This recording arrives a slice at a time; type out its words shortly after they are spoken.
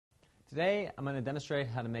Today, I'm going to demonstrate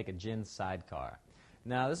how to make a gin sidecar.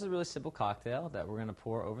 Now, this is a really simple cocktail that we're going to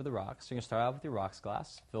pour over the rocks. So you're going to start out with your rocks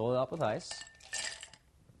glass, fill it up with ice.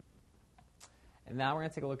 And now we're going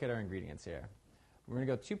to take a look at our ingredients here. We're going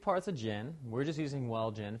to go 2 parts of gin. We're just using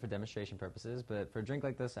well gin for demonstration purposes, but for a drink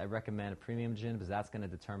like this, I recommend a premium gin because that's going to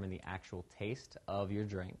determine the actual taste of your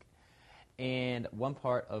drink. And 1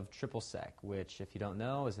 part of triple sec, which, if you don't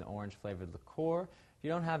know, is an orange-flavored liqueur. If you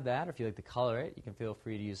don't have that, or if you like to color it, you can feel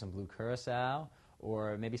free to use some blue curacao,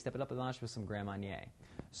 or maybe step it up a notch with some Grand Marnier.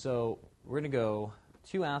 So we're going to go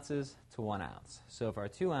 2 ounces to 1 ounce. So for our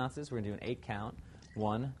 2 ounces, we're going to do an 8 count.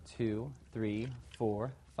 1, 2, 3,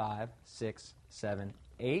 4, 5, 6, 7,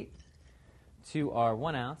 8. To our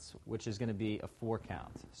 1 ounce, which is going to be a 4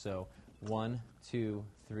 count. So 1, 2,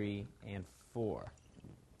 3, and 4.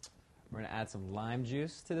 We're going to add some lime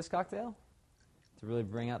juice to this cocktail to really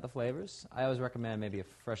bring out the flavors. I always recommend maybe a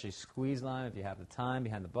freshly squeezed lime if you have the time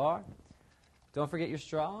behind the bar. Don't forget your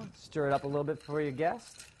straw. Stir it up a little bit for your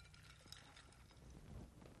guest.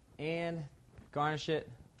 And garnish it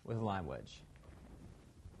with a lime wedge.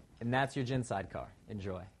 And that's your gin sidecar.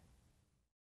 Enjoy.